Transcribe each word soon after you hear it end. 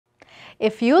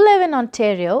If you live in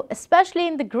Ontario, especially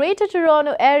in the Greater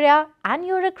Toronto area, and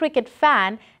you're a cricket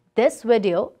fan, this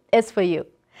video is for you.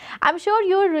 I'm sure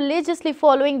you're religiously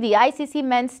following the ICC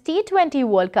Men's T20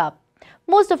 World Cup.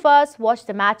 Most of us watch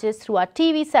the matches through our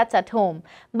TV sets at home,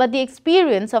 but the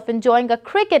experience of enjoying a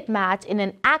cricket match in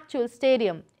an actual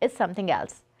stadium is something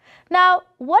else. Now,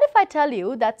 what if I tell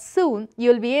you that soon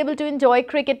you'll be able to enjoy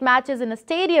cricket matches in a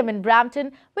stadium in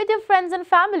Brampton with your friends and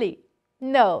family?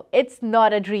 No, it's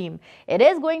not a dream. It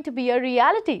is going to be a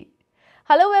reality.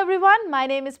 Hello everyone, my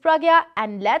name is Pragya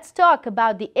and let's talk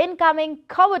about the incoming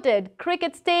coveted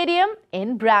cricket stadium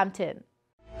in Brampton.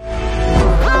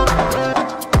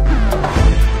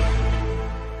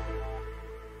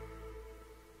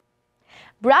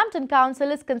 Brampton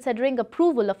Council is considering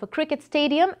approval of a cricket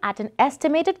stadium at an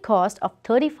estimated cost of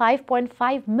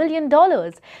 $35.5 million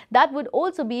that would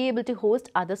also be able to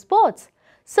host other sports.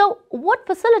 So, what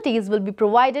facilities will be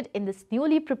provided in this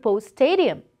newly proposed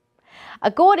stadium?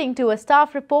 According to a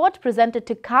staff report presented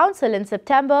to Council in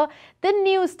September, the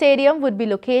new stadium would be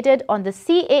located on the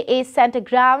CAA Centre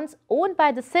grounds owned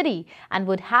by the city and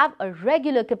would have a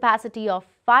regular capacity of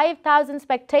 5,000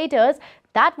 spectators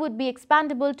that would be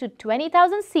expandable to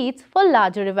 20,000 seats for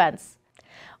larger events.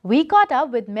 We caught up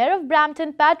with Mayor of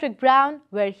Brampton, Patrick Brown,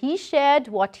 where he shared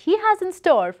what he has in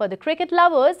store for the cricket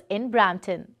lovers in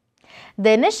Brampton.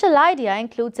 The initial idea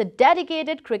includes a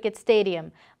dedicated cricket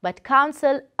stadium, but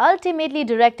Council ultimately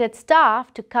directed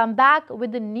staff to come back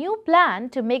with a new plan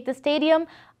to make the stadium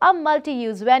a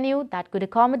multi-use venue that could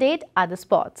accommodate other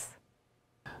sports.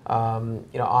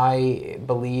 I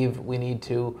believe we need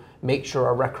to make sure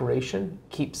our recreation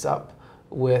keeps up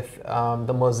with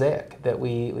the mosaic that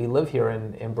we live here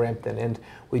in Brampton. And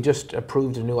we just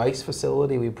approved a new ice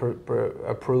facility, we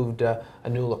approved a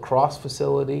new lacrosse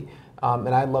facility, and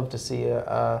I'd love to see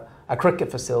a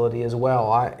cricket facility as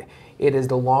well. It is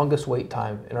the longest wait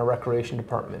time in our recreation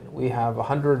department. We have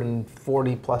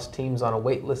 140 plus teams on a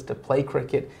wait list to play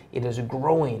cricket. It is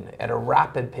growing at a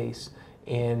rapid pace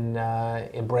in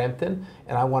Brampton,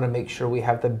 and I want to make sure we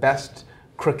have the best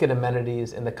cricket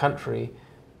amenities in the country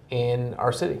in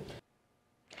our city.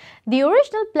 The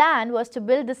original plan was to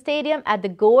build the stadium at the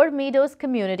Gore Meadows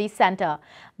Community Centre,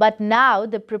 but now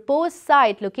the proposed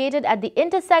site located at the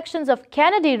intersections of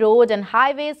Kennedy Road and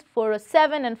Highways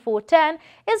 407 and 410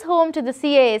 is home to the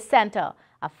CAA Centre,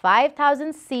 a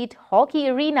 5,000-seat hockey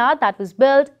arena that was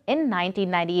built in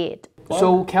 1998.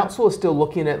 So Council is still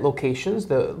looking at locations.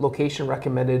 The location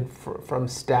recommended from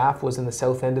staff was in the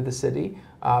south end of the city,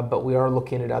 but we are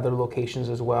looking at other locations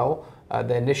as well.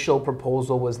 The initial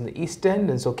proposal was in the east end,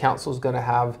 and so Council is going to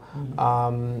have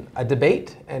a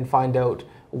debate and find out,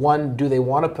 one, do they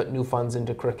want to put new funds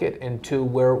into cricket, and two,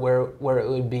 where it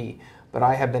would be. But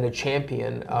I have been a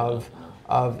champion of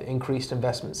increased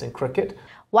investments in cricket.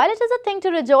 While it is a thing to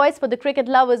rejoice for the cricket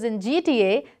lovers in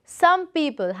GTA, some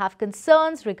people have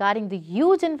concerns regarding the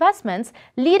huge investments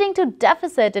leading to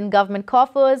deficit in government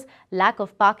coffers, lack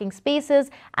of parking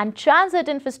spaces and transit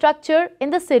infrastructure in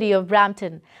the city of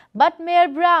Brampton. But Mayor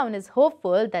Brown is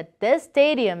hopeful that this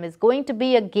stadium is going to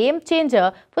be a game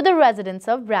changer for the residents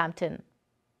of Brampton.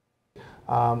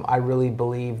 I really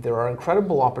believe there are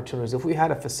incredible opportunities. If we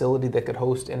had a facility that could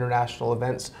host international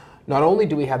events, not only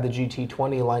do we have the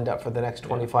GT20 lined up for the next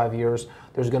 25 years,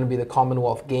 there's going to be the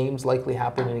Commonwealth Games likely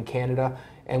happening in Canada,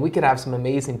 and we could have some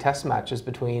amazing test matches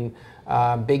between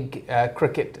big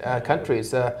cricket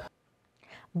countries.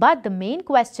 But the main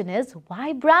question is,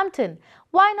 why Brampton?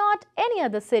 Why not any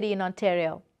other city in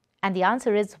Ontario? And the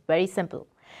answer is very simple.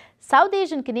 South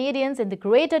Asian Canadians in the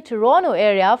Greater Toronto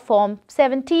area form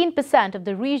 17% of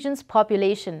the region's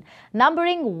population,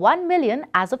 numbering 1 million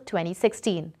as of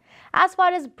 2016. As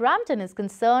far as Brampton is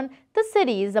concerned, the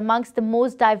city is amongst the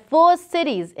most diverse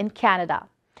cities in Canada.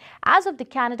 As of the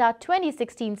Canada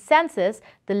 2016 census,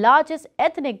 the largest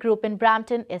ethnic group in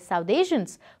Brampton is South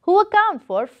Asians, who account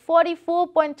for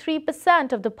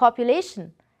 44.3% of the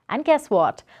population. And guess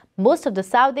what? Most of the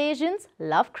South Asians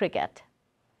love cricket.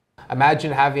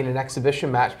 Imagine having an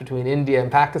exhibition match between India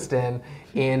and Pakistan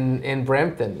in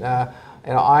Brampton.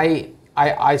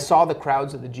 I saw the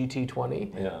crowds at the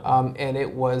GT20, and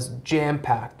it was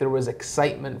jam-packed. There was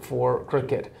excitement for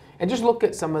cricket. And just look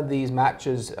at some of these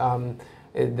matches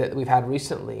that we've had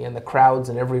recently, and the crowds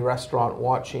in every restaurant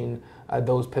watching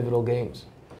those pivotal games.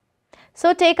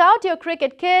 So take out your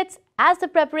cricket kits, as the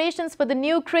preparations for the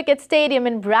new cricket stadium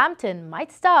in Brampton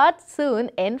might start soon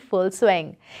in full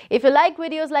swing. If you like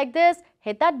videos like this,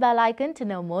 hit that bell icon to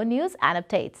know more news and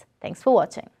updates. Thanks for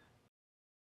watching.